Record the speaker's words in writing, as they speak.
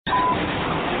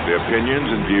The opinions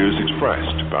and views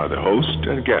expressed by the host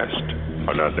and guest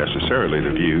are not necessarily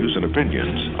the views and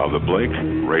opinions of the Blake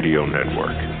Radio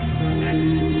Network.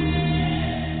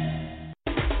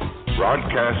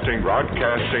 Broadcasting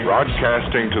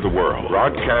to the world.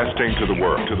 Broadcasting to the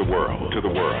world.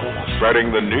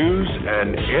 Spreading the news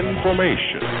and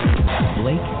information.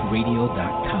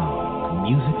 BlakeRadio.com.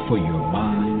 Music for your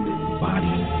mind,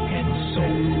 body, and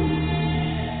soul.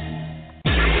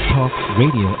 Talk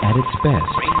radio at its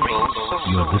best.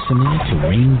 You're listening to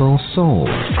Rainbow Soul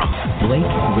from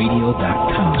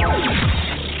BlakeRadio.com.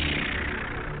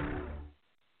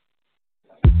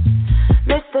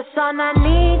 Mr. Sun, I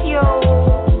need you.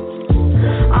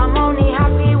 I'm only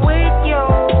happy with you.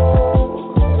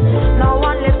 No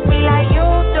one lifts me like you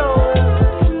do.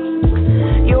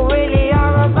 You really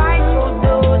are a vital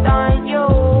dude, aren't you?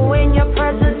 In your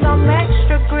presence, I'm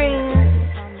extra green.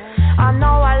 I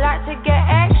know I like to get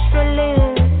extra lean.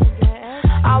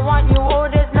 I want you all,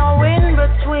 there's no in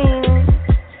between.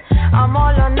 I'm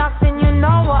all or nothing, you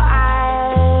know what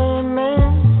I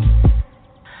mean.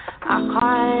 I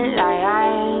can't lie,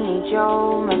 I need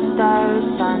you,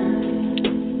 Mr. Sun.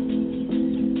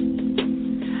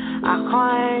 I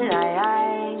can't lie,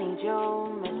 I need you,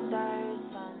 Mr.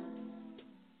 Sun.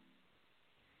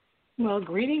 Well,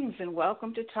 greetings and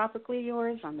welcome to Topically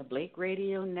Yours on the Blake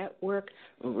Radio Network,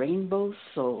 Rainbow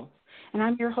Soul. And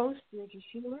I'm your host, Bridget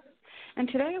Sheila. And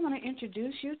today I want to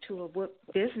introduce you to a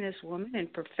businesswoman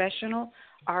and professional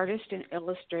artist and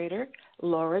illustrator,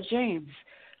 Laura James,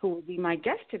 who will be my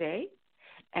guest today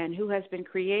and who has been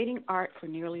creating art for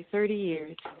nearly 30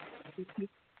 years. She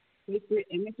takes sacred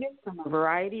images from a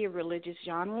variety of religious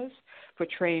genres,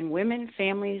 portraying women,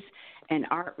 families, and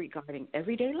art regarding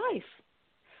everyday life.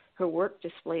 Her work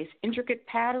displays intricate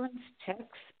patterns,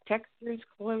 textures,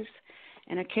 colors,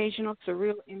 and occasional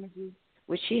surreal images,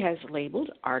 which she has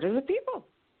labeled Art of the People.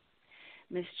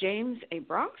 Ms. James, a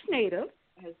Bronx native,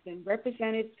 has been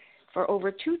represented for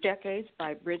over 2 decades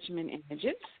by Bridgman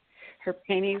Images. Her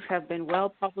paintings have been well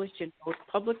published in both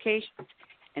publications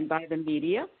and by the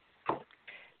media.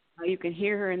 You can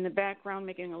hear her in the background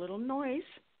making a little noise.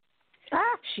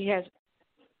 She has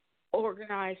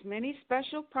organized many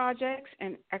special projects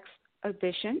and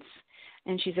exhibitions,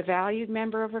 and she's a valued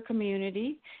member of her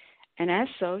community. And as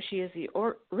so, she is the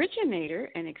originator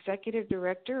and executive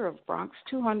director of Bronx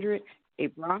 200, a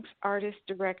Bronx artist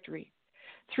directory.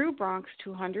 Through Bronx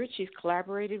 200, she's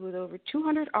collaborated with over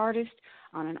 200 artists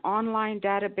on an online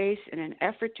database in an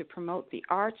effort to promote the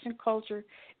arts and culture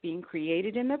being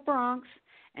created in the Bronx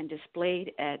and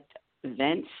displayed at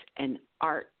events and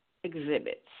art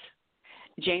exhibits.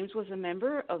 James was a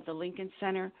member of the Lincoln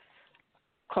Center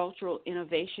Cultural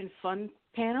Innovation Fund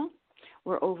panel,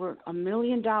 where over $1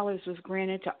 million was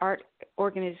granted to art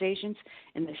organizations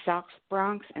in the South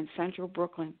Bronx and Central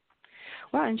Brooklyn.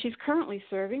 Well, and she's currently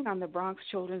serving on the Bronx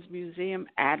Children's Museum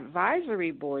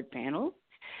Advisory Board panel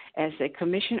as a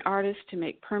commissioned artist to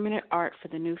make permanent art for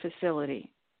the new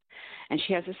facility. And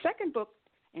she has a second book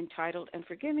entitled, and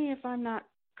forgive me if I'm not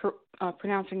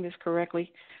pronouncing this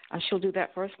correctly, she'll do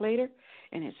that for us later,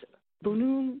 and it's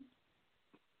Bunun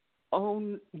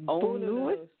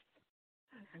Onunus.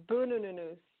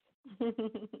 Bunununus.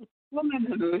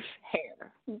 Bunununus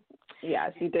hair.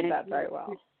 Yes, you did that very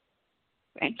well.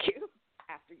 Thank you.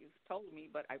 After you've told me,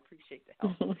 but I appreciate the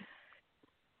help.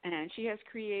 And she has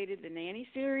created the Nanny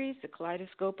series, the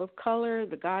Kaleidoscope of Color,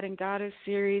 the God and Goddess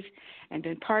series, and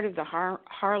been part of the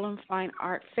Harlem Fine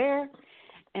Art Fair.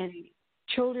 And a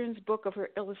children's book of her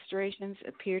illustrations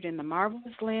appeared in the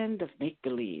Marvelous Land of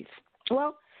Make-Believe.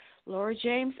 Well, Laura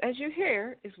James, as you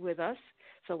hear, is with us.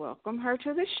 So welcome her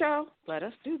to the show. Let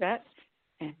us do that.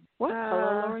 And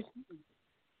hello, Laura James.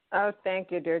 Oh,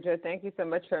 thank you, Deirdre. Thank you so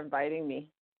much for inviting me.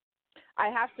 I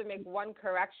have to make one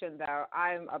correction, though.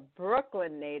 I'm a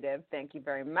Brooklyn native. Thank you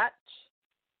very much.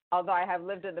 Although I have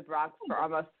lived in the Bronx for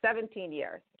almost 17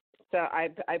 years. So I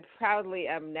proudly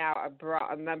am now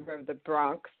a member of the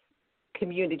Bronx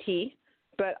community,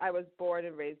 but I was born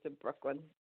and raised in Brooklyn,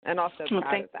 and also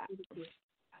proud of that.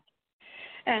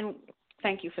 And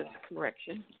thank you for that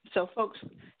correction. So, folks,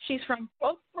 she's from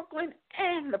both Brooklyn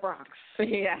and the Bronx.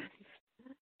 Yeah.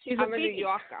 I'm a New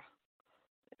Yorker.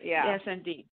 Yeah. Yes,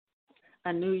 indeed.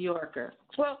 A New Yorker.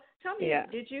 Well, tell me,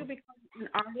 did you become an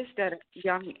artist at a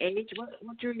young age?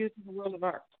 What drew you to the world of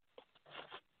art?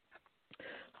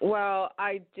 Well,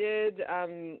 I did.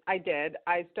 I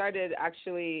started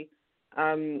actually.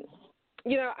 I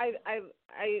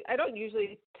don't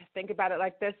usually think about it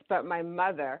like this, but my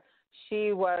mother,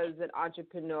 she was an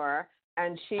entrepreneur,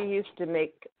 and she used to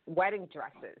make wedding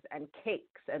dresses and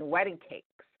cakes and wedding cakes.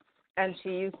 And she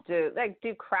used to like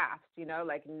do crafts, you know,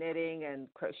 like knitting and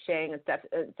crocheting and stuff.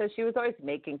 So she was always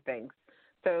making things.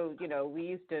 So, you know,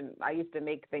 I used to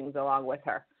make things along with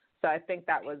her. So I think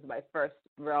that was my first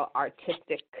real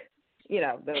artistic, you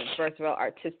know, the first real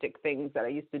artistic things that I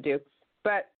used to do.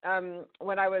 But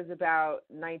when I was about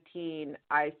 19,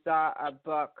 I saw a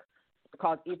book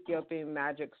called Ethiopian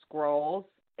Magic Scrolls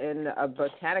in a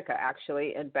Botanica,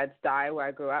 actually, in Bed-Stuy, where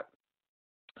I grew up.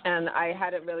 And I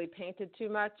hadn't really painted too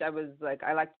much. I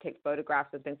like to take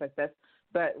photographs and things like this.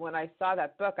 But when I saw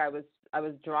that book, I was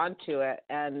drawn to it,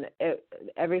 and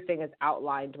everything is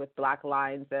outlined with black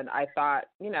lines. And I thought,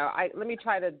 you know, let me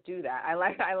try to do that. I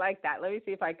like that. Let me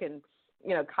see if I can,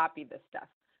 you know, copy this stuff.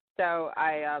 So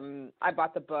I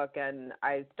bought the book, and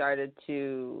I started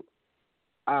to,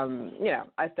 you know,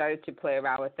 play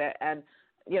around with it, and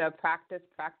you know, practice,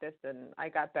 and I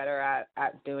got better at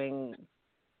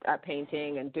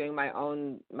painting and doing my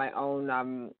own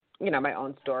you know, my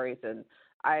own stories. And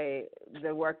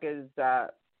the work is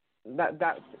that's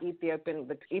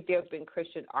the Ethiopian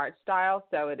Christian art style.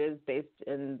 So it is based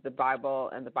in the Bible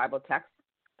and the Bible text,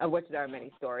 of which there are many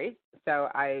stories. So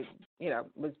I, you know,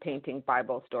 was painting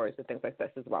Bible stories and things like this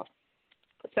as well.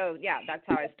 So yeah, that's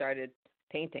how I started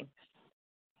painting.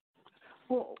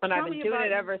 Well, and I've been doing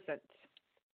it ever since.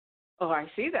 Oh, I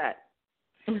see that.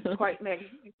 Quite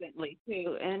magnificently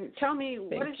too. And tell me,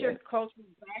 what is your cultural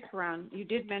background? You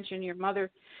did mention your mother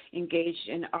engaged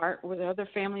in art. Were there other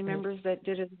family members that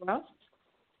did as well?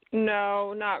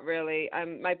 No, not really.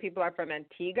 My people are from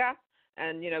Antigua,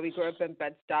 and you know, we grew up in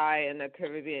Bed-Stuy in the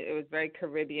Caribbean. It was very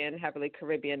Caribbean, heavily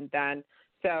Caribbean then.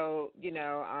 So you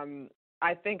know,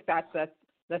 I think that's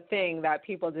the thing that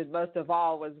people did most of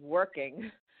all was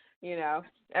working. You know,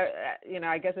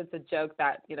 I guess it's a joke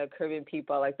that, you know, Caribbean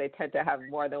people, like, they tend to have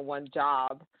more than one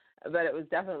job, but it was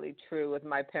definitely true with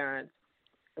my parents.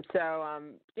 So,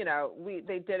 you know,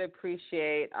 they did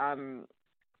appreciate,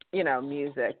 you know,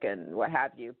 music and what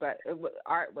have you, but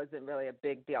art wasn't really a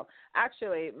big deal.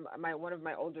 Actually, one of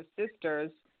my older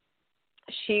sisters,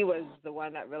 she was the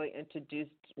one that really introduced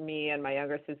me and my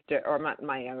younger sister, or not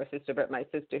my younger sister, but my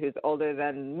sister who's older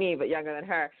than me but younger than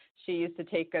her. She used to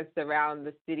take us around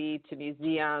the city to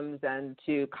museums and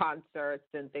to concerts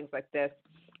and things like this.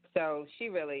 So she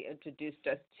really introduced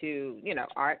us to, you know,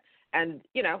 art. And,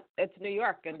 you know, it's New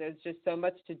York, and there's just so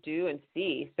much to do and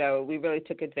see. So we really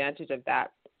took advantage of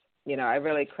that. You know, I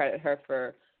really credit her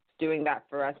for doing that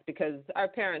for us, because our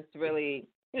parents really,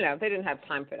 you know, they didn't have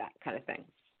time for that kind of thing.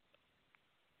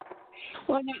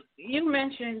 Well, now, you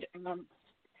mentioned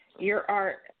your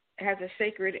art has a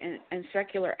sacred and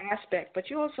secular aspect, but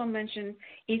you also mentioned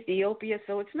Ethiopia,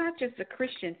 so it's not just a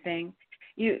Christian thing.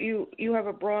 You have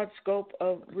a broad scope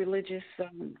of religious,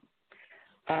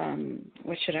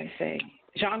 what should I say,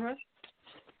 genres?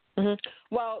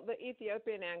 Mm-hmm. Well, the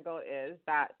Ethiopian angle is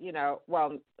that, you know,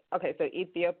 well, okay, so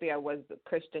Ethiopia was a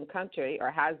Christian country, or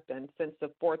has been since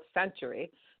the 4th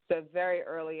century, so very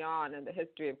early on in the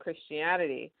history of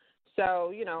Christianity.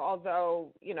 So, you know,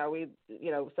 although, you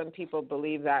know, some people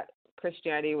believe that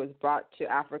Christianity was brought to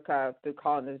Africa through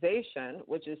colonization,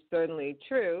 which is certainly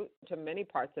true to many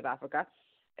parts of Africa,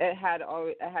 it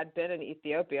had been in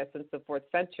Ethiopia since the 4th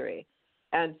century.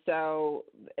 And so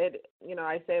you know,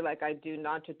 I say, like, I do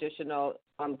non-traditional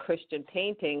Christian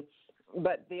painting,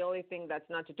 but the only thing that's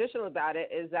not traditional about it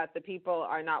is that the people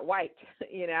are not white,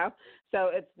 you know.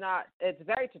 So it's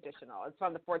very traditional. It's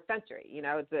from the 4th century, you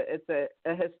know. It's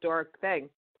a historic thing.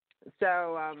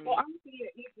 So well, aren't the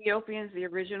Ethiopians the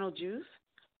original Jews?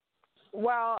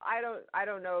 Well, I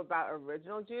don't know about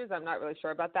original Jews. I'm not really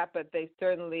sure about that, but they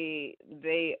certainly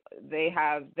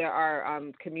there are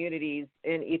communities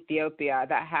in Ethiopia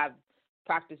that have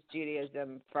practiced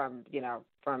Judaism from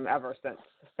ever since.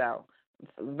 So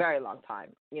a very long time,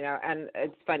 you know. And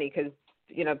it's funny because,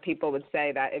 you know, people would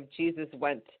say that if Jesus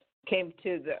came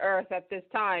to the earth at this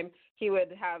time, he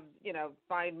would have, you know,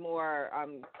 find more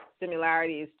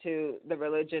similarities to the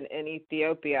religion in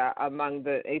Ethiopia among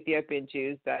the Ethiopian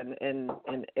Jews than in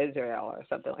Israel or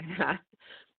something like that.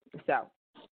 So.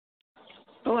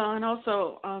 Well, and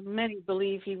also many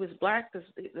believe he was black because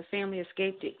the family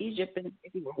escaped to Egypt, and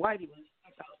if he were white, he was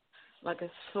like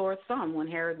a sore thumb when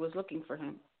Herod was looking for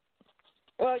him.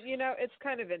 Well, you know, it's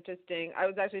kind of interesting. I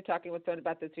was actually talking with someone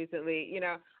about this recently. You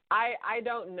know, I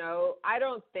don't know. I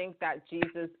don't think that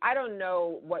Jesus, I don't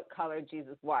know what color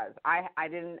Jesus was. I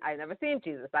never seen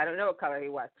Jesus. I don't know what color he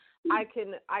was. I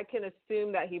can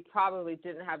assume that he probably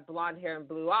didn't have blonde hair and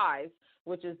blue eyes,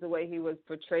 which is the way he was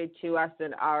portrayed to us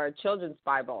in our children's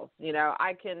Bibles. You know,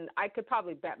 I could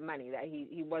probably bet money that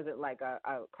he wasn't like a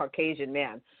Caucasian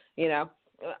man, you know.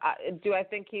 Do I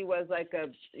think he was like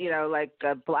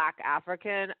a black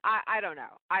African? I don't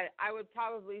know. I would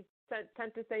probably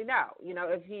tend to say no.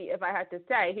 If I had to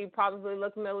say, he probably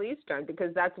looked Middle Eastern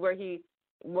because that's where he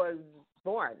was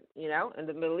born. In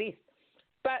the Middle East.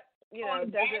 But does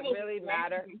it really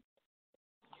matter?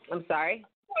 I'm sorry.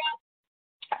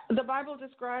 Well, the Bible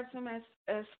describes him as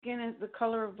skin is the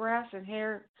color of brass and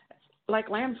hair like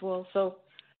lamb's wool. So,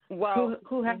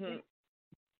 who has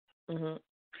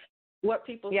what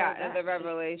people? Yeah, and the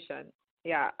Revelation.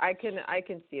 Yeah, I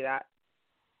can see that.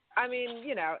 I mean,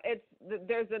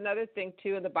 there's another thing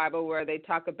too in the Bible where they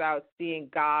talk about seeing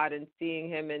God and seeing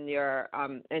Him in your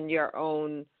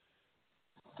own,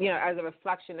 as a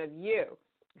reflection of you.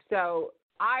 So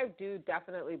I do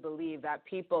definitely believe that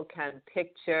people can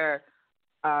picture,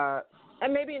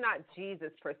 and maybe not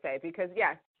Jesus per se, because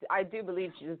yes, I do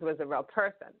believe Jesus was a real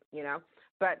person,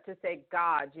 but to say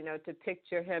God, to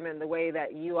picture Him in the way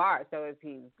that you are. So if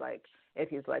he's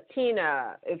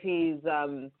Latina, if he's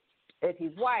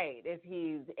white, if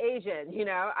he's Asian,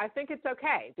 I think it's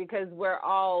okay because we're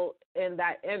all in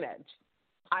that image.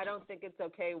 I don't think it's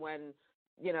okay when,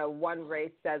 one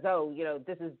race says, oh,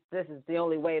 this is the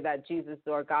only way that Jesus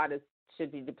or God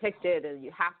should be depicted, and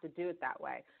you have to do it that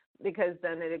way, because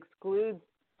then it excludes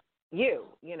you,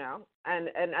 and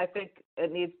I think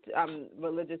it needs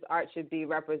religious art should be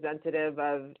representative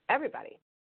of everybody,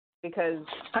 because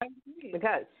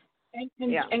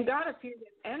and God appeared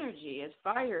as energy, as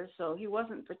fire, so He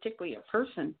wasn't particularly a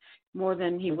person more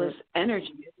than He was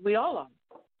energy. We all are.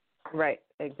 Right,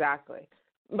 exactly.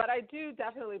 But I do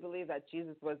definitely believe that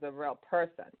Jesus was a real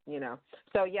person,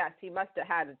 So, yes, he must have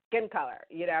had skin color,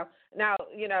 Now,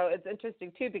 it's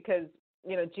interesting, too, because,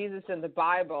 Jesus in the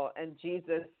Bible and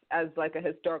Jesus as, like, a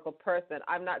historical person,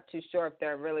 I'm not too sure if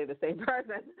they're really the same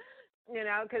person,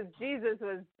 because Jesus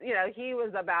was, he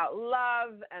was about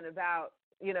love and about,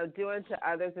 doing to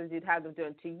others as you'd have them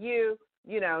doing to you,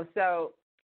 So,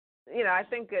 I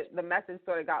think the message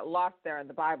sort of got lost there in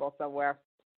the Bible somewhere,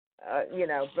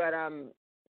 but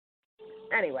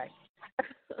anyway.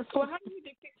 Well, how do you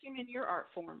depict him in your art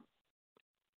form?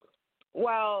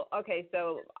 Well, okay,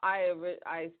 so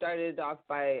I started off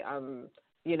by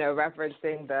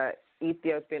referencing the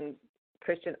Ethiopian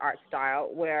Christian art style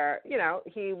where,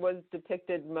 he was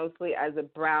depicted mostly as a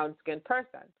brown-skinned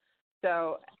person.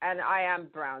 So, and I am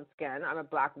brown-skinned. I'm a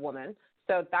black woman.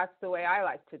 So that's the way I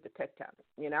like to depict him,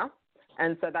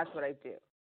 And so that's what I do.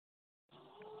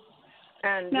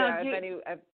 And now,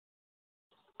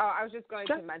 I was just going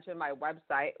to mention my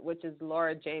website, which is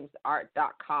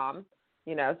laurajamesart.com,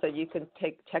 so you can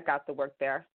check out the work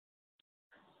there.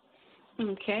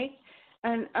 Okay.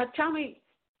 And tell me,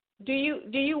 do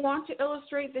you want to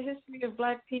illustrate the history of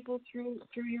black people through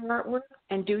your artwork?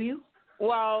 And do you?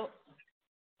 Well,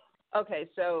 okay,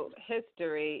 so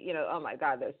history, oh my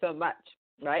God, there's so much,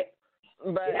 right?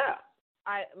 But yeah.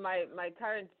 My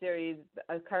current series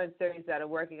that I'm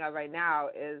working on right now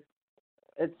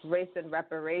it's race and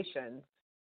reparations.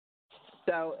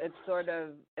 So it's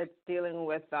dealing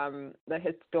with the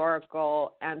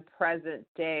historical and present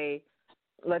day,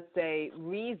 let's say,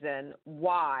 reasons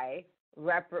why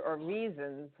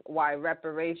reparations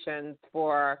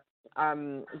for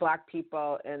black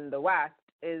people in the West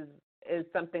is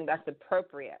something that's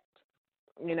appropriate,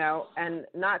 and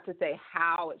not to say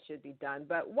how it should be done,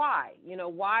 but why.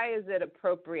 Why is it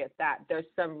appropriate that there's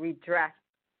some redress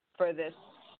for this,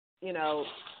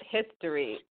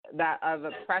 history of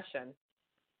oppression,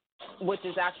 which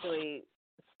is actually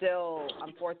still,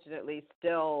 unfortunately,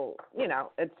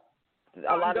 it's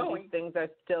a lot of these things are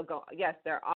still going. Yes,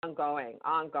 they're ongoing.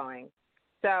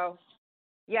 So,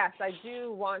 yes, I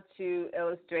do want to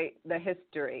illustrate the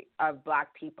history of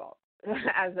black people.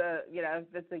 As if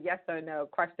it's a yes or no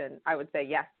question, I would say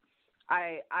yes.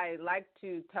 I like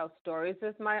to tell stories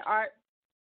with my art.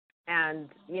 And,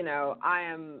 I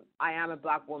am a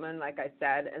black woman, like I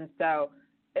said, and so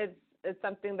it's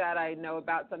something that I know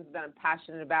about, something that I'm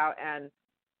passionate about, and,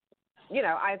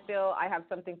 I feel I have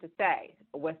something to say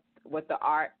with the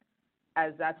art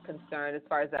as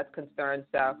far as that's concerned.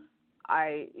 So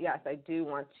I do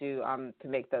want to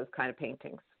make those kind of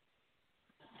paintings.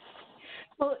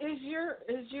 Well, is your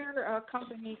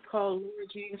company called Laura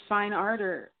James Fine Art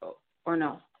or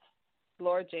no?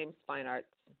 Laura James Fine Arts.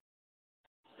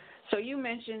 So you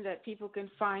mentioned that people can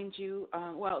find you.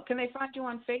 Can they find you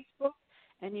on Facebook?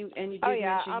 And you did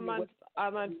mention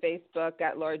I'm on Facebook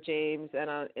at Laura James and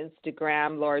on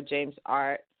Instagram Laura James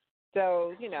Art.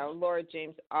 So Laura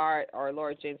James Art or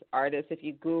Laura James Artist. If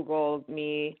you Google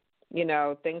me,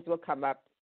 things will come up.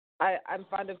 I'm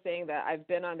fond of saying that I've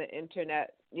been on the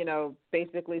internet,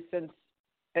 basically since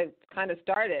it kind of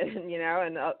started,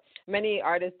 and many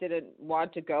artists didn't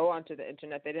want to go onto the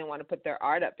internet. They didn't want to put their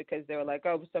art up because they were like,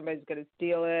 oh, somebody's going to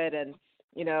steal it and,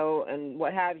 and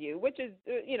what have you, which is,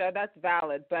 that's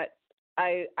valid. But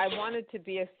I wanted to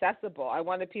be accessible. I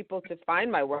wanted people to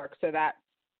find my work so that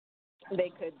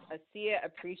they could see it,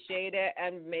 appreciate it,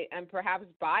 and perhaps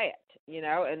buy it,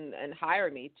 and hire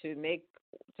me to make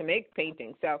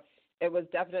paintings. So it was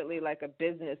definitely like a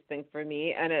business thing for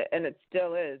me, and it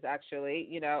still is actually.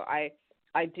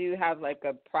 I do have like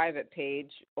a private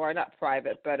page, or not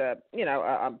private, but a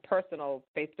personal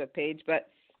Facebook page. But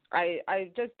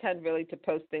I just tend really to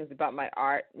post things about my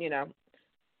art.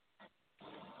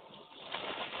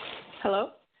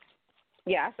 Hello?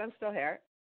 Yes, I'm still here.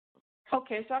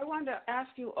 Okay, so I wanted to ask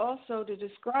you also to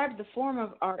describe the form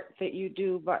of art that you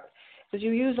do, but because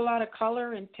you use a lot of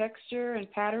color and texture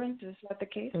and patterns, is that the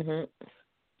case? Mm-hmm.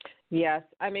 Yes.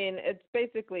 I mean, it's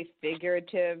basically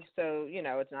figurative, so,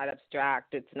 it's not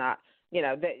abstract. It's not,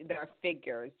 there are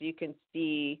figures. You can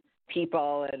see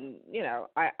people, and,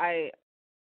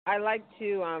 I like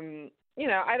to,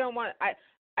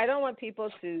 I don't want people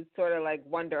to sort of like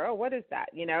wonder, oh, what is that,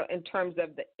 in terms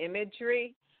of the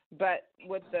imagery, but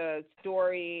with the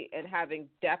story and having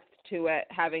depth to it,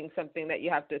 having something that you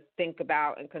have to think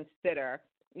about and consider,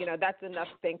 that's enough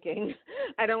thinking.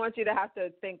 I don't want you to have to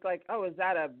think like, oh, is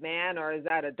that a man or is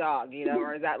that a dog,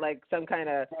 or is that like some kind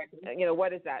of,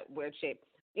 what is that weird shape?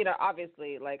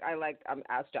 Obviously, like I like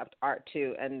abstract art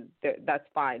too, and that's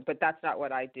fine, but that's not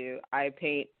what I do. I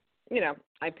paint,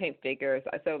 I paint figures.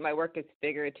 So my work is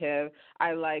figurative.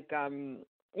 I like,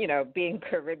 being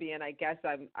Caribbean, I guess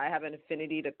I have an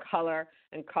affinity to color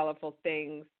and colorful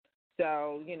things.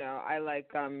 So, I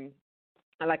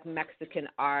like Mexican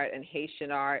art and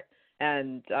Haitian art,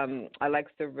 and I like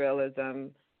surrealism.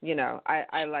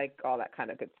 I like all that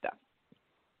kind of good stuff.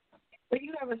 But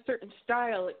you have a certain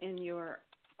style in your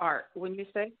art, wouldn't you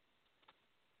say?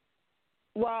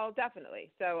 Well, definitely.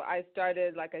 So I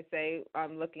started, like I say,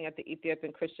 looking at the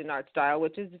Ethiopian Christian art style,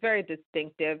 which is very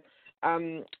distinctive.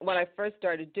 When I first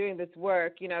started doing this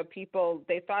work, people,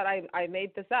 they thought I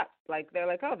made this up. Like, they're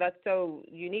like, oh, that's so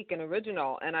unique and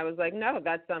original. And I was like, no,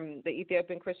 that's the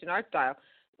Ethiopian Christian art style.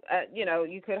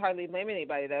 You could hardly blame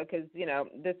anybody, though, because,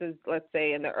 this is, let's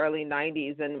say, in the early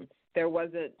 90s, and there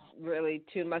wasn't really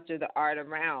too much of the art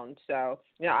around. So,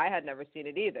 I had never seen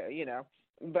it either,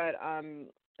 But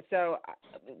so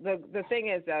the thing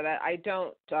is, though, that I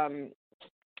don't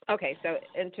okay, so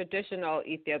in traditional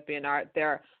Ethiopian art,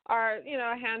 there are,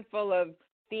 a handful of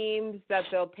themes that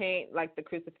they'll paint, like the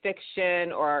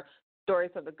crucifixion or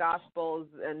stories of the Gospels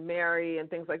and Mary and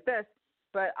things like this.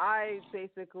 But I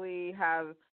basically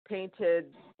have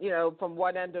painted, from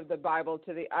one end of the Bible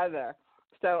to the other.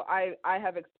 So I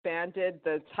have expanded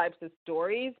the types of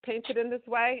stories painted in this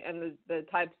way, and the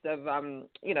types of,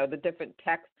 the different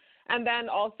texts. And then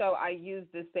also I use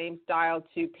the same style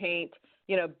to paint,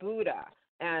 Buddha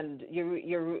and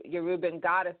Yoruban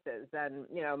goddesses. And,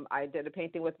 I did a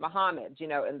painting with Muhammad,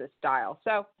 in this style.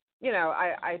 So,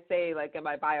 I say, like, in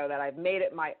my bio that I've made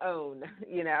it my own,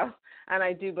 and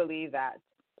I do believe that.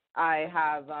 I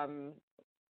have, I've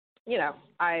made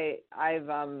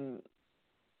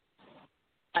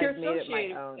it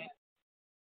my own.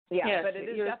 Yeah, yes, but it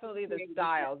is definitely the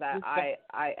style that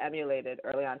I emulated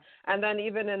early on. And then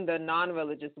even in the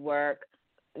non-religious work,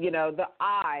 the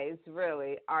eyes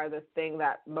really are the thing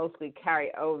that mostly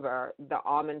carry over, the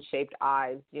almond-shaped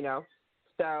eyes,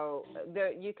 So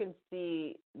there you can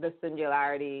see the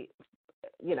singularity,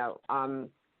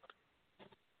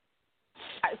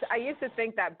 I used to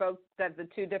think that the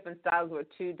two different styles were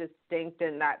too distinct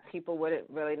and that people wouldn't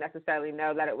really necessarily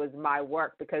know that it was my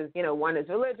work because, one is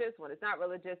religious, one is not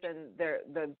religious, and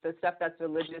the stuff that's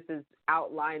religious is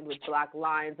outlined with black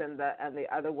lines and the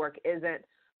other work isn't.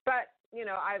 But,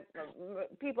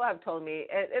 people have told me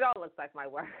it all looks like my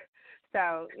work.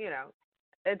 So,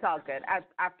 it's all good.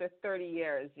 After 30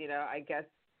 years, I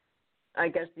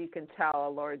guess you can tell a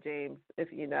Laura James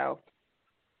if you know.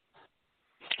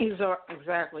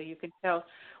 Exactly, you can tell.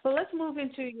 Well, let's move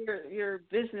into your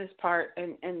business part,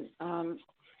 and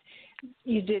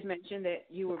you did mention that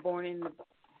you were born in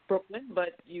Brooklyn,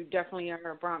 but you definitely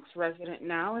are a Bronx resident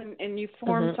now, and you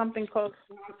formed something called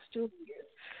Bronx Studios.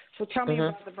 So tell me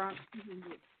about the Bronx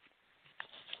Studios.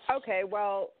 Okay,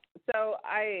 well, so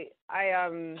I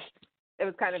it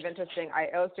was kind of interesting. I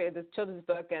illustrated this children's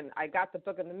book, and I got the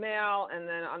book in the mail, and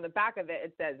then on the back of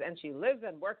it says, "And she lives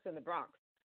and works in the Bronx."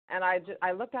 And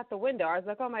I looked out the window. I was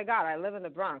like, oh my God, I live in the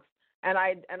Bronx, and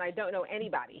I don't know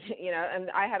anybody,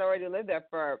 And I had already lived there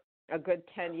for a good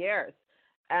 10 years,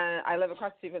 and I live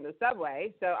across the street from the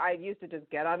subway, so I used to just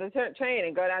get on the train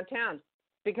and go downtown.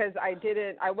 because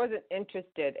I wasn't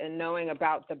interested in knowing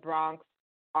about the Bronx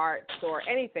arts or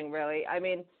anything really. I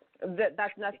mean,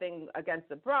 that's nothing against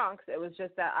the Bronx. It was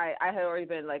just that I had already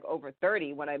been like over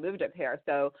 30 when I moved up here.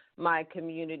 So my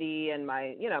community and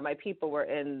my people were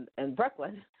in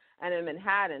Brooklyn and in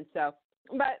Manhattan. So,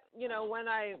 but when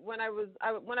I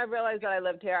realized that I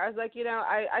lived here, I was like,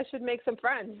 I should make some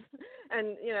friends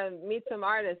and meet some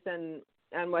artists and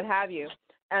what have you.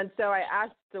 And so I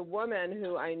asked a woman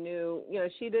who I knew,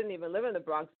 she didn't even live in the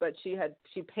Bronx, but she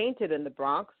painted in the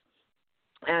Bronx,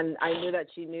 and I knew that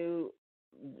she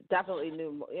definitely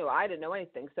knew, I didn't know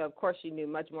anything. So of course she knew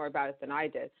much more about it than I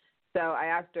did. So I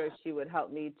asked her if she would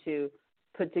help me to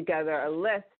put together a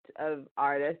list of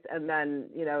artists, and then,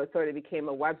 it sort of became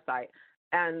a website.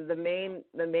 And the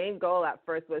main goal at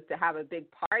first was to have a big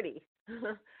party,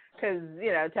 because,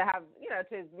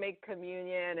 to make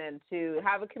communion and to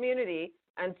have a community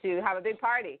and to have a big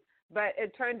party. But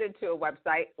it turned into a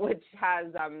website which has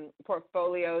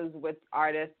portfolios with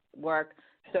artists' work.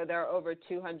 So there are over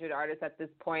 200 artists at this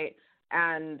point.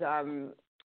 And,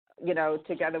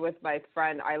 together with my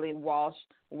friend Eileen Walsh,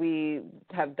 we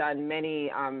have done many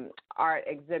art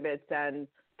exhibits and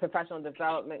professional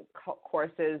development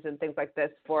courses and things like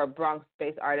this for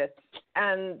Bronx-based artists.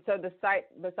 And so the site,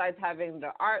 besides having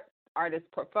the artist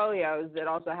portfolios, it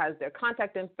also has their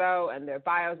contact info and their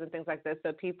bios and things like this,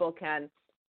 so people can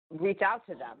reach out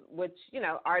to them, which,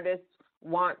 artists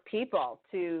want people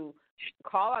to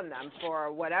call on them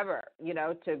for whatever,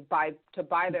 to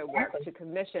buy their work, to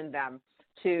commission them,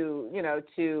 to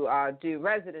do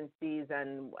residencies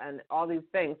and all these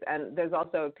things. And there's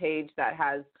also a page that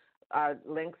has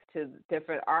links to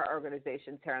different art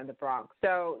organizations here in the Bronx.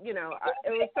 So, it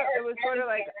was sort of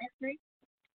like,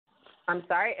 I'm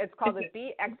sorry, it's called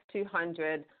the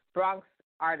BX200 Bronx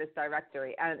Artist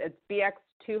Directory, and it's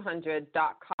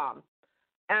bx200.com.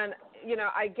 And,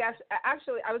 I guess,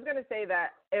 actually, I was going to say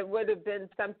that it would have been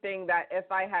something that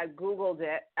if I had Googled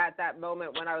it at that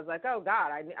moment when I was like, oh,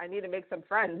 God, I need to make some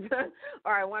friends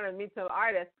or I want to meet some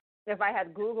artists, if I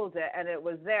had Googled it and it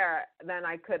was there, then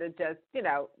I could have just,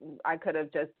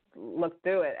 looked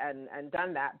through it and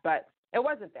done that. But it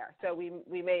wasn't there, so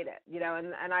we made it,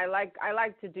 and I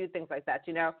like to do things like that,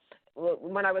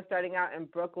 When I was starting out in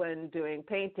Brooklyn doing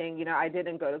painting, I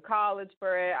didn't go to college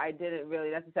for it. I didn't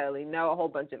really necessarily know a whole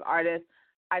bunch of artists.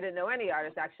 I didn't know any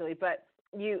artists actually, but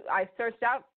I searched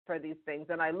out for these things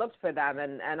and I looked for them,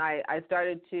 and I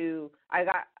started to I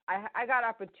got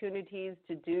opportunities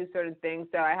to do certain things.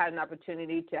 So I had an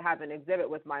opportunity to have an exhibit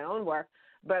with my own work,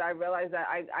 but I realized that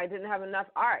I didn't have enough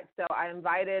art, so I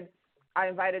invited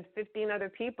 15 other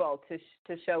people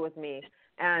to show with me,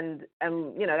 and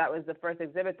that was the first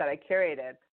exhibit that I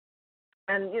curated.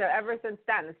 And ever since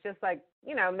then, it's just like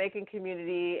making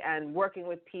community and working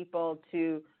with people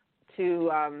to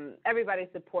everybody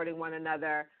supporting one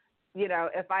another.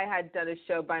 If I had done a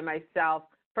show by myself,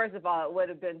 first of all, it would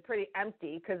have been pretty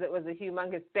empty because it was a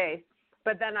humongous space.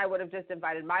 But then I would have just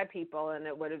invited my people, and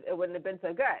it wouldn't have been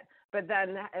so good. But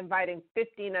then inviting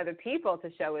 15 other people to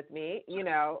show with me, we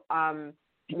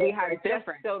had just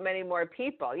so many more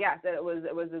people. Yes, it was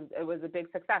a big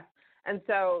success. And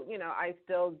so, I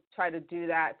still try to do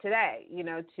that today,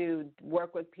 to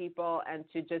work with people and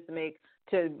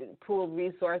to pool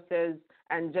resources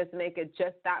and just make it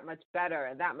just that much better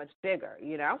and that much bigger,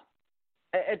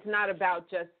 It's not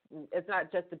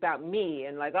just about me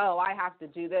and like, oh, I have to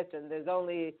do this and there's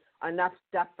only enough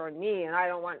stuff for me and I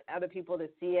don't want other people to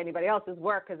see anybody else's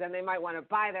work because then they might want to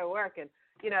buy their work, and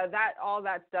that all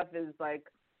that stuff is like,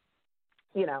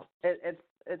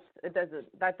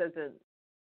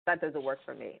 that doesn't work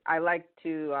for me. I like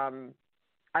to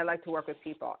work with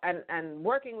people, and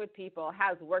working with people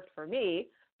has worked for me.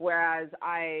 Whereas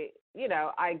I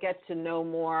get to know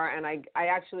more, and I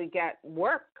actually get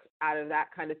work out of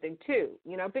that kind of thing too.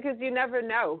 Because you never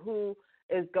know who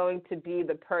is going to be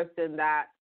the person that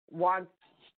wants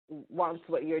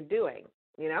what you're doing.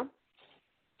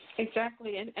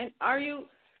 Exactly. And are you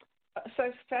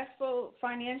successful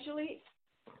financially?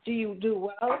 Do you do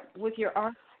well with your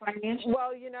art financially?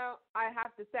 Well, I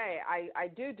have to say I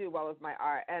do well with my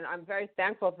art, and I'm very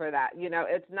thankful for that.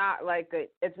 It's not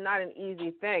it's not an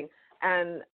easy thing,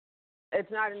 and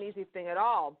it's not an easy thing at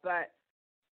all. But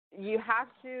you have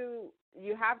to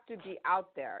be out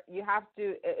there. You have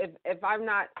to. If I'm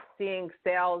not seeing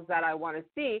sales that I want to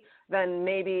see, then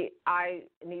maybe I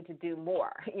need to do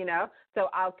more. So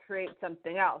I'll create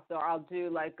something else, or I'll do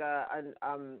like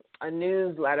a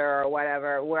newsletter or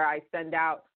whatever where I send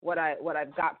out what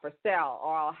I've got for sale,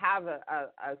 or I'll have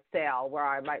a sale where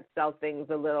I might sell things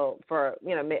a little for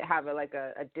have a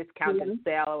discounted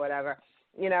sale or whatever.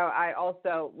 I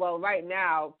also, right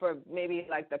now, for maybe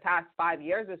like the past 5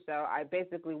 years or so, I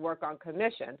basically work on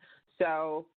commission.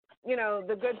 So,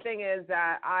 the good thing is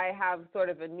that I have sort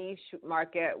of a niche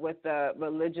market with the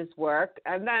religious work.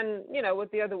 And then,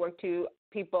 with the other work too,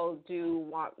 people do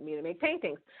want me to make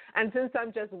paintings. And since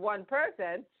I'm just one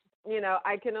person,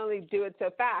 I can only do it so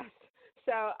fast.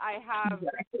 So I have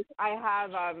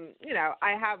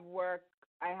work,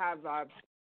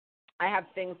 I have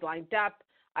things lined up.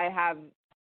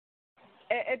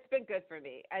 It's been good for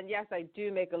me. And yes, I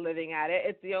do make a living at it.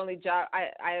 It's the only job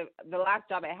the last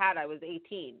job I had, I was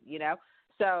 18,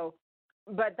 So,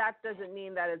 but that doesn't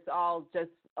mean that it's all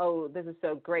just, oh, this is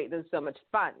so great. This is so much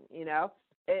fun,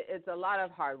 It's a lot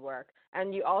of hard work.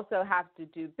 And you also have to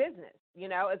do business,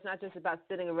 It's not just about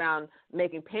sitting around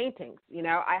making paintings,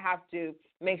 I have to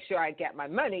make sure I get my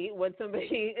money when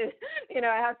somebody,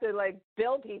 I have to like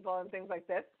bill people and things like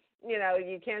this.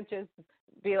 You can't just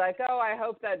be like, oh, I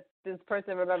hope that this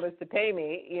person remembers to pay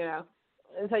me,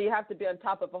 And so you have to be on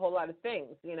top of a whole lot of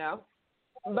things,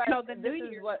 But the new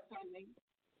year is coming,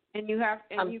 and you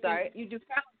do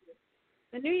calendars.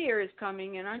 The new year is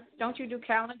coming, and don't you do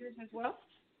calendars as well?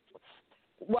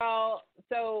 Well,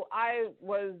 so I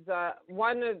was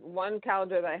one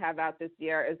calendar that I have out this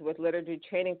year is with Liturgy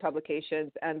Training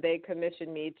Publications, and they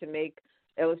commissioned me to make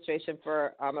illustration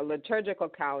for a liturgical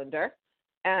calendar.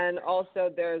 And also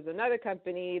there's another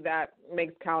company that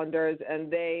makes calendars,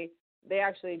 and they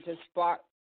actually just bought,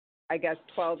 I guess,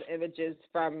 12 images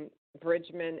from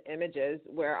Bridgman Images,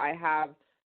 where I have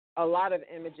a lot of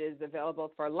images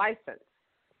available for license.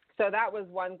 So that was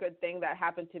one good thing that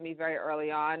happened to me very early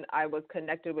on. I was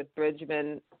connected with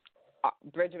Bridgman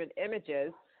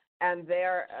Images, and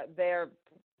they're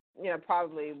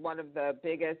probably one of the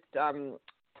biggest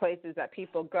places that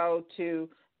people go to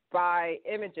buy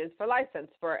images for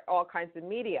license for all kinds of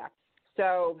media.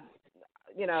 So,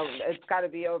 it's got to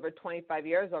be over 25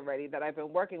 years already that I've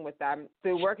been working with them.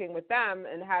 Through working with them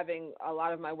and having a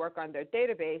lot of my work on their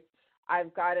database,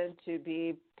 I've gotten to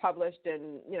be published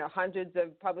in, hundreds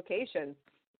of publications.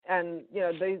 And,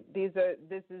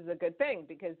 this is a good thing,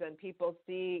 because then people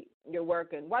see your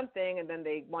work in one thing and then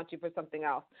they want you for something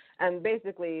else. And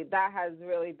basically that has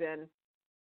really been,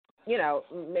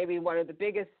 maybe one of the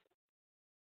biggest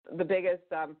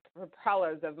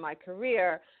propellers of my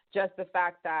career, just the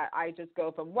fact that I just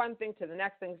go from one thing to the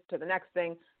next thing to the next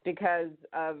thing because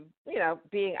of,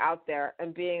 being out there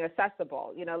and being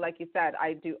accessible. Like you said,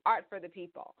 I do art for the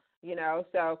people,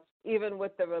 so even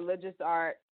with the religious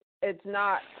art, it's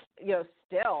not,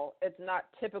 it's not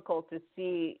typical to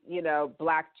see,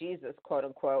 Black Jesus, quote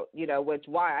unquote,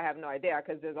 why I have no idea,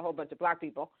 because there's a whole bunch of Black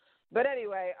people. But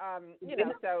anyway,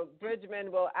 so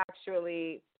Bridgman will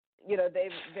actually,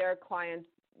 their clients,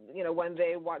 when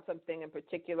they want something in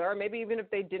particular, or maybe even if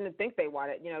they didn't think they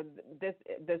want it,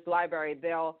 this library,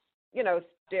 they'll,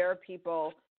 steer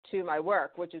people to my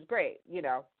work, which is great,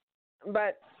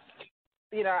 But,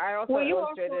 I also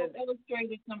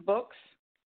illustrated some books.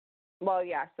 Well,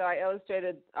 yeah, so I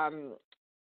illustrated,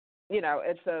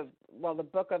 it's the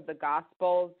Book of the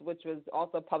Gospels, which was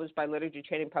also published by Liturgy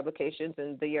Training Publications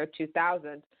in the year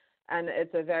 2000. And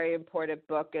it's a very important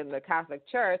book in the Catholic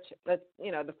Church. That's,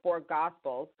 the four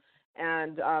Gospels.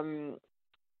 And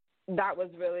that was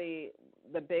really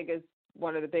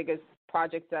one of the biggest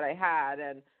projects that I had.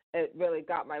 And it really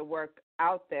got my work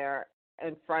out there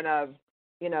in front of,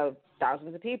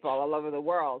 thousands of people all over the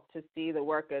world to see the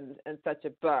work in such a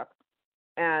book.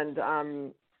 And,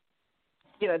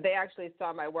 they actually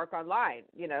saw my work online,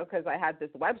 because I had this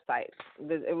website.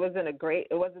 It wasn't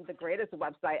the greatest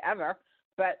website ever,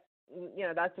 but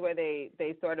that's where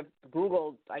they sort of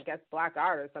Googled, I guess, Black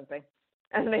art or something,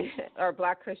 or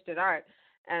Black Christian art,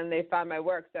 and they found my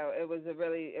work. So it was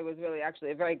really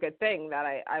actually a very good thing that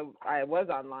I was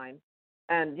online,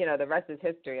 and the rest is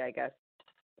history, I guess.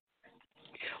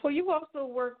 Well, you also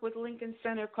work with Lincoln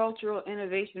Center Cultural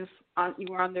Innovation. You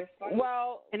were on their site.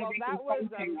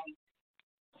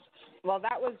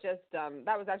 That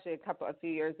was actually a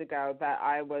few years ago that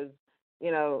I was,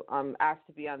 asked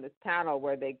to be on this panel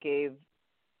where they gave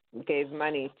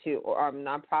money to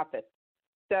nonprofits.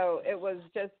 So it was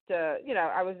just,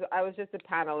 I was just a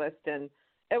panelist, and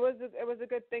it was a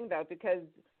good thing though, because,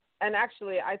 and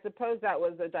actually I suppose that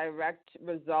was a direct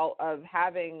result of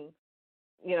having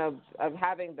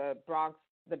the Bronx,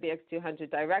 the BX200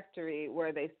 directory,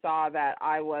 where they saw that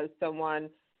I was someone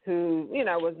who,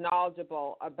 was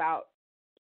knowledgeable about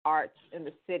arts in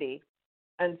the city.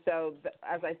 And so,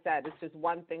 as I said, it's just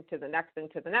one thing to the next thing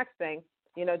to the next thing,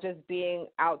 just being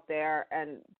out there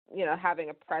and, having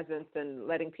a presence and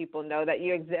letting people know that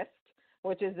you exist,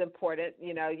 which is important.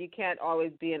 You know, you can't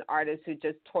always be an artist who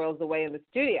just toils away in the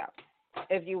studio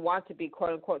if you want to be,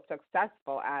 quote unquote,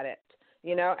 successful at it.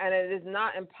 You know, and it is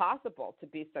not impossible to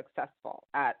be successful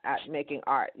at making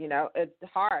art. You know, it's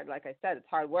hard. Like I said, it's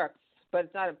hard work, but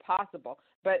it's not impossible.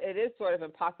 But it is sort of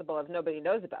impossible if nobody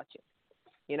knows about you,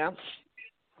 you know?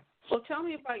 Well, tell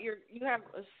me about you have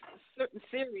a certain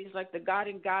series, like the God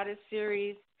and Goddess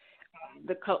series,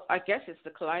 I guess it's the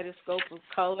Kaleidoscope of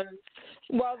Colors.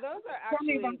 Well, those are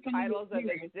actually titles of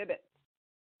exhibits.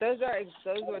 Those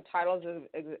were titles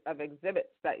of exhibits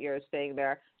that you're seeing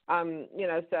there. You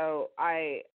know, so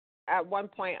at one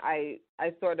point I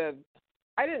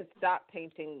didn't stop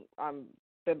painting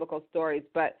biblical stories,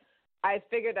 but I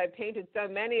figured I painted so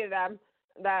many of them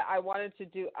that I wanted to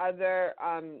do other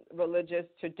religious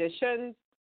traditions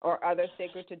or other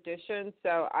sacred traditions.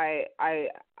 So I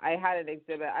had an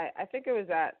exhibit. I think it was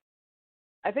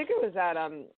at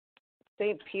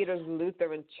St. Peter's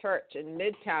Lutheran Church in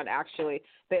Midtown. Actually,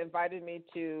 they invited me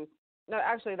to. No,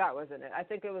 actually, that wasn't it. I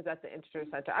think it was at the Interchurch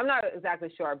Center. I'm not exactly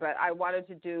sure, but I wanted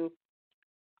to do.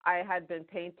 I had been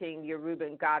painting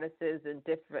Yoruban goddesses and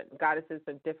different goddesses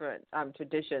of different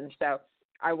traditions, so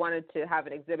I wanted to have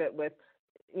an exhibit with,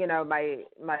 you know, my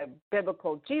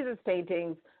biblical Jesus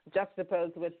paintings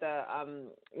juxtaposed with the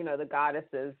you know, the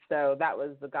goddesses. So that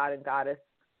was the God and Goddess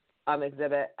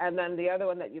exhibit. And then the other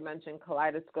one that you mentioned,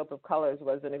 Kaleidoscope of Colors,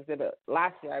 was an exhibit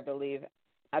last year, I believe,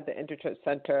 at the Interchurch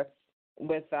Center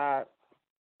with a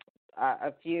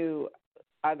few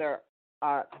other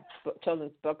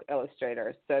children's book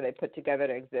illustrators. So they put together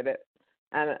an exhibit,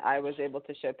 and I was able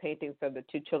to show paintings from the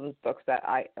 2 children's books that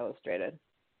I illustrated.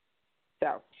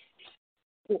 So.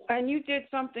 And you did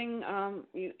something,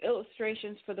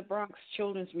 illustrations for the Bronx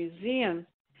Children's Museum.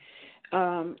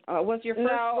 Was your first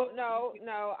book?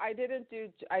 No, I didn't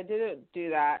do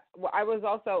that. Well, I was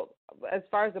also, as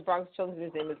far as the Bronx Children's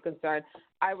Museum is concerned,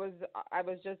 I was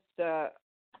just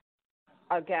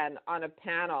again on a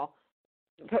panel.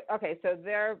 Okay, so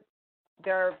they're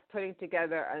putting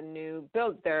together a new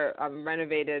build. They're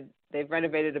They've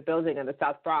renovated a building in the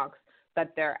South Bronx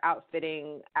that they're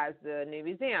outfitting as the new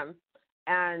museum.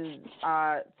 And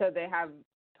so they're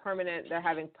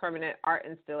having permanent art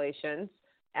installations.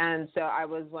 And so I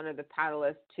was one of the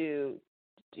panelists to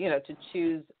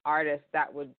choose artists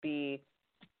that would be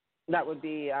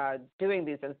doing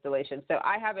these installations. So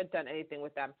I haven't done anything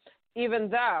with them, even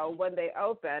though when they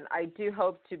open, I do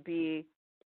hope to be,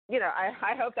 you know,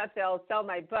 I hope that they'll sell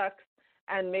my books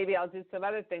and maybe I'll do some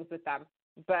other things with them.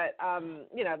 But,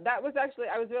 you know, that was actually,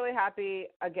 I was really happy,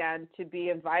 again, to be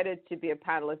invited to be a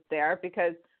panelist there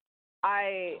because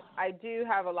I do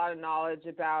have a lot of knowledge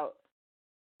about,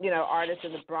 you know, artists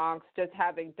in the Bronx, just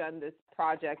having done this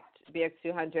project,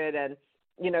 BX200, and,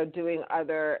 you know, doing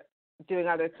other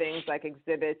things like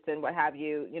exhibits and what have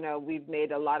you. You know, we've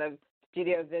made a lot of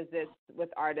studio visits with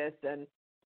artists and,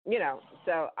 you know,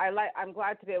 so I'm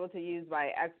glad to be able to use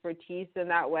my expertise in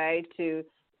that way to,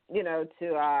 you know,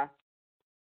 to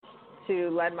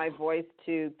lend my voice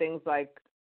to things like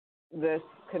this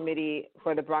committee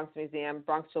for the Bronx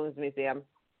Children's Museum,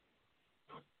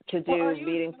 to do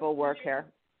meaningful work here.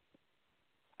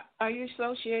 Are you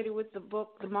associated with the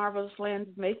book, The Marvelous Land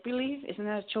of Make Believe? Isn't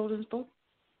that a children's book?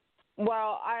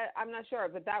 Well, I'm not sure,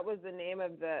 but that was the name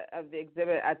of the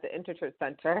exhibit at the Interchurch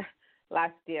Center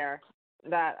last year,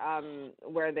 that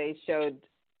where they showed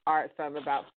art from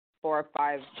about 4 or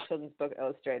 5 children's book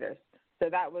illustrators. So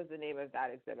that was the name of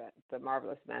that exhibit, The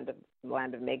Marvelous Land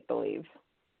of Make Believe.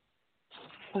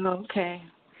 Okay.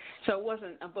 So it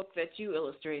wasn't a book that you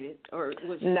illustrated, or it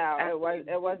was? No,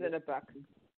 it wasn't a book.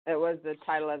 It was the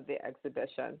title of the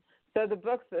exhibition. So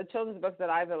the children's books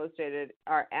that I've illustrated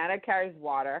are Anna Carries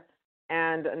Water,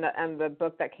 and the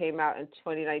book that came out in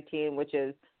 2019, which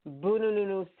is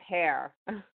Bunununu's Hair.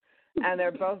 And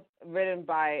they're both written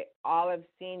by Olive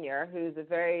Senior, who's a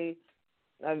very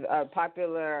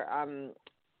popular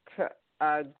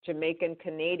Jamaican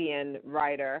Canadian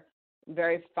writer,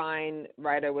 very fine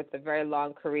writer with a very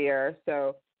long career.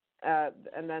 So,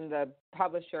 and then the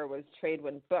publisher was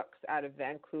Tradewind Books out of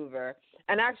Vancouver.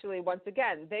 And actually, once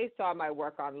again, they saw my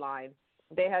work online.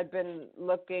 They had been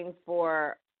looking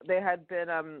for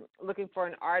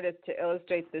an artist to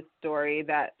illustrate this story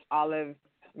that Olive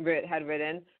had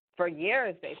written for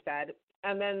years, they said.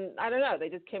 And then, I don't know, they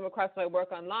just came across my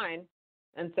work online.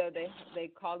 And so they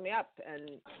called me up,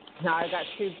 and now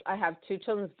I have 2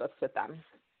 children's books with them.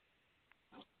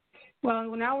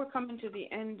 Well, now we're coming to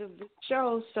the end of the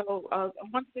show. So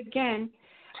once again,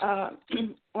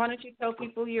 why don't you tell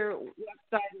people your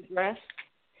website address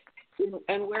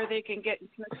and where they can get in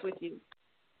touch with you?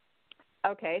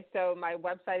 Okay, so my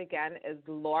website again is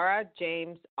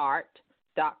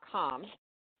laurajamesart.com,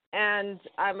 and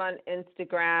I'm on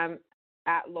Instagram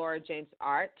at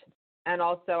laurajamesart, and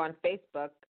also on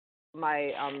Facebook.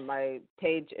 My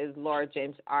page is Laura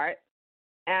James Art,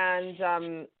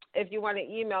 and if you want to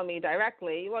email me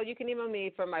directly, well, you can email me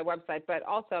from my website, but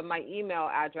also my email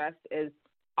address is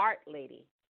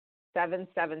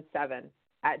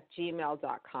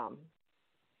artlady777@gmail.com.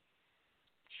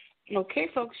 Okay,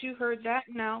 folks, you heard that.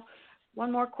 Now,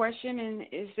 one more question, and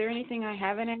is there anything I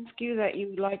haven't asked you that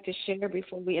you'd like to share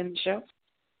before we end the show?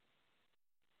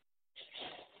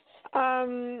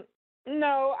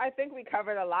 No, I think we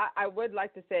covered a lot. I would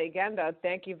like to say again, though,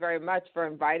 thank you very much for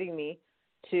inviting me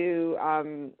to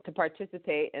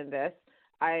participate in this.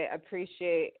 I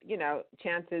appreciate,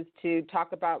 chances to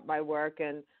talk about my work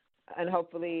and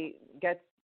hopefully get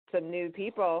some new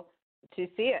people to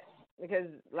see it. Because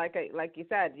like you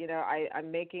said,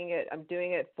 I'm doing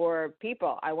it for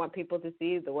people. I want people to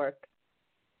see the work.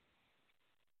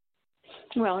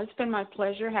 Well, it's been my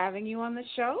pleasure having you on the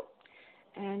show.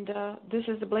 And this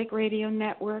is the Blake Radio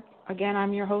Network. Again,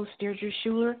 I'm your host, Deirdre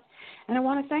Schuler. And I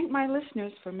want to thank my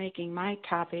listeners for making my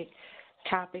topic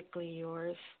topically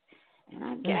yours.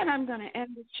 And again, I'm going to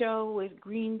end the show with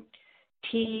Green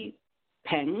Tea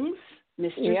Pengs,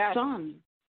 Mr. Sun.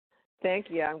 Thank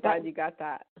you. I'm glad you got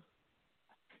that.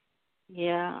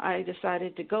 Yeah, I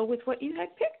decided to go with what you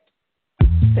had picked.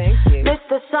 Thank you.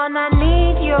 Mr. Sun, I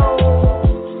need you.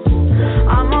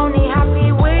 I'm only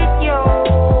happy with you.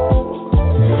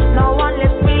 No one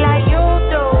lifts me like you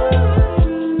do.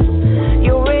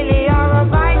 You really are a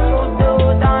vital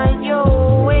dude, aren't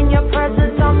you? In your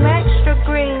presence, I'm extra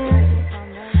green.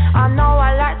 I know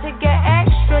I like to get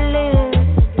extra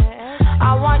lean.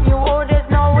 I want you all, there's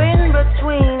no in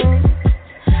between.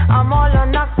 I'm all or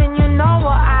nothing, you know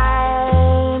what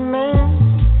I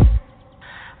mean.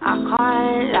 I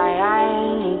can't lie,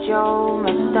 I need you,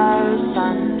 Mr.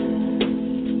 Sun.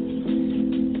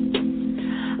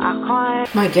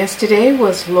 My guest today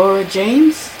was Laura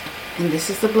James, and this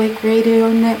is the Blake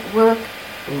Radio Network,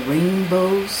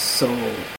 Rainbow Soul.